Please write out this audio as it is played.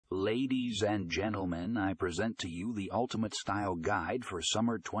Ladies and gentlemen, I present to you the ultimate style guide for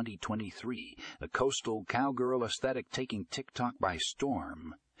summer 2023, the coastal cowgirl aesthetic taking TikTok by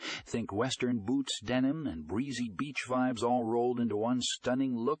storm. Think Western boots, denim, and breezy beach vibes all rolled into one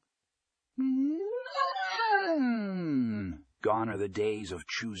stunning look. Gone are the days of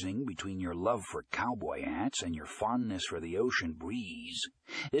choosing between your love for cowboy hats and your fondness for the ocean breeze.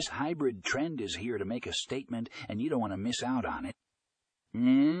 This hybrid trend is here to make a statement, and you don't want to miss out on it.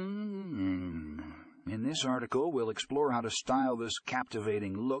 In this article, we'll explore how to style this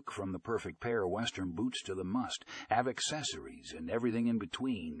captivating look, from the perfect pair of Western boots to the must-have accessories and everything in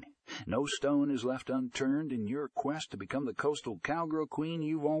between. No stone is left unturned in your quest to become the coastal cowgirl queen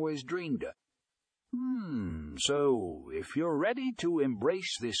you've always dreamed of. So, if you're ready to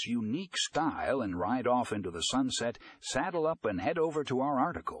embrace this unique style and ride off into the sunset, saddle up and head over to our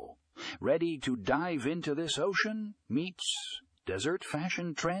article. Ready to dive into this ocean meets desert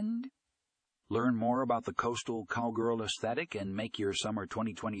fashion trend? Learn more about the coastal cowgirl aesthetic and make your summer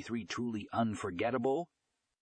 2023 truly unforgettable